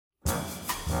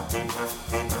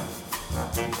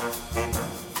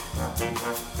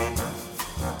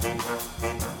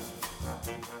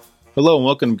Hello and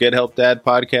welcome to Get Help Dad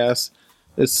Podcast.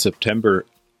 It's September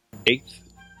 8th,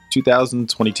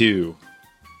 2022.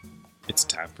 It's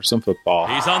time for some football.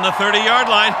 He's on the 30-yard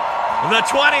line, the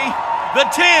 20, the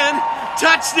 10,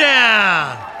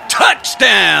 touchdown!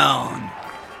 Touchdown!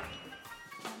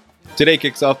 Today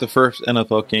kicks off the first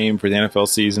NFL game for the NFL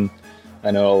season.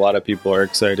 I know a lot of people are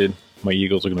excited. My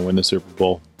Eagles are going to win the Super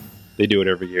Bowl. They do it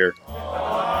every year.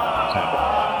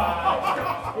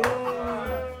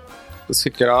 Let's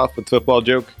kick it off with a football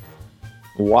joke.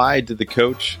 Why did the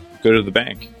coach go to the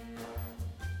bank?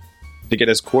 To get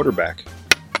his quarterback.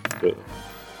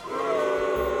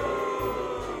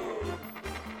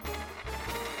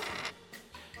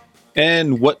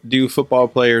 And what do football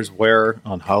players wear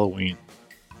on Halloween?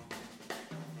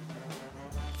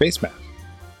 Face mask.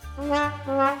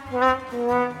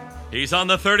 He's on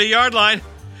the 30-yard line,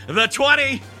 the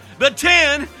 20, the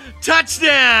 10,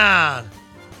 touchdown!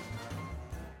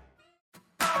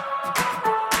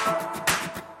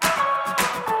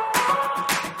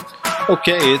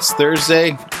 Okay, it's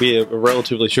Thursday. We have a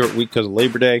relatively short week because of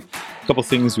Labor Day. A couple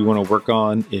things we want to work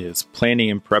on is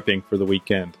planning and prepping for the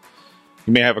weekend.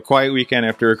 You may have a quiet weekend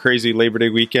after a crazy Labor Day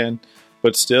weekend,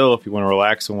 but still, if you want to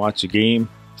relax and watch a game,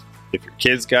 if your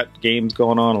kids got games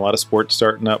going on, a lot of sports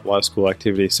starting up, a lot of school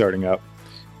activities starting up,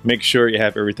 make sure you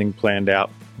have everything planned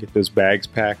out. Get those bags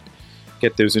packed,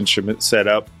 get those instruments set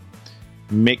up,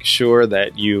 make sure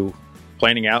that you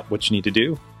planning out what you need to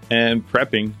do, and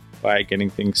prepping by getting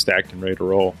things stacked and ready to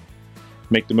roll.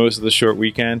 Make the most of the short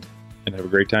weekend and have a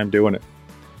great time doing it.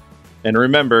 And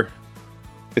remember,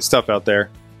 it's tough out there.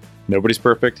 Nobody's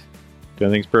perfect.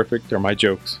 Nothing's perfect. They're my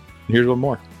jokes. And here's one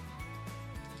more.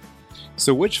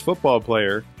 So which football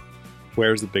player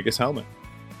wears the biggest helmet?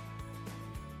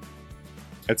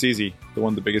 That's easy. The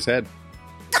one with the biggest head.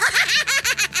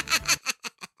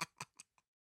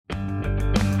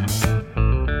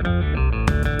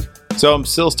 So I'm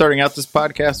still starting out this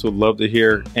podcast. Would love to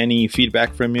hear any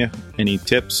feedback from you, any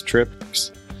tips,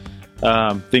 tricks,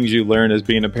 things you learned as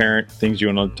being a parent, things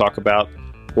you want to talk about,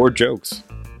 or jokes.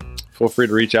 Feel free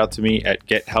to reach out to me at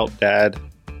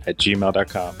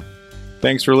gethelpdad@gmail.com.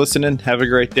 Thanks for listening. Have a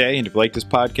great day. And if you like this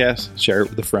podcast, share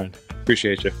it with a friend.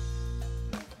 Appreciate you.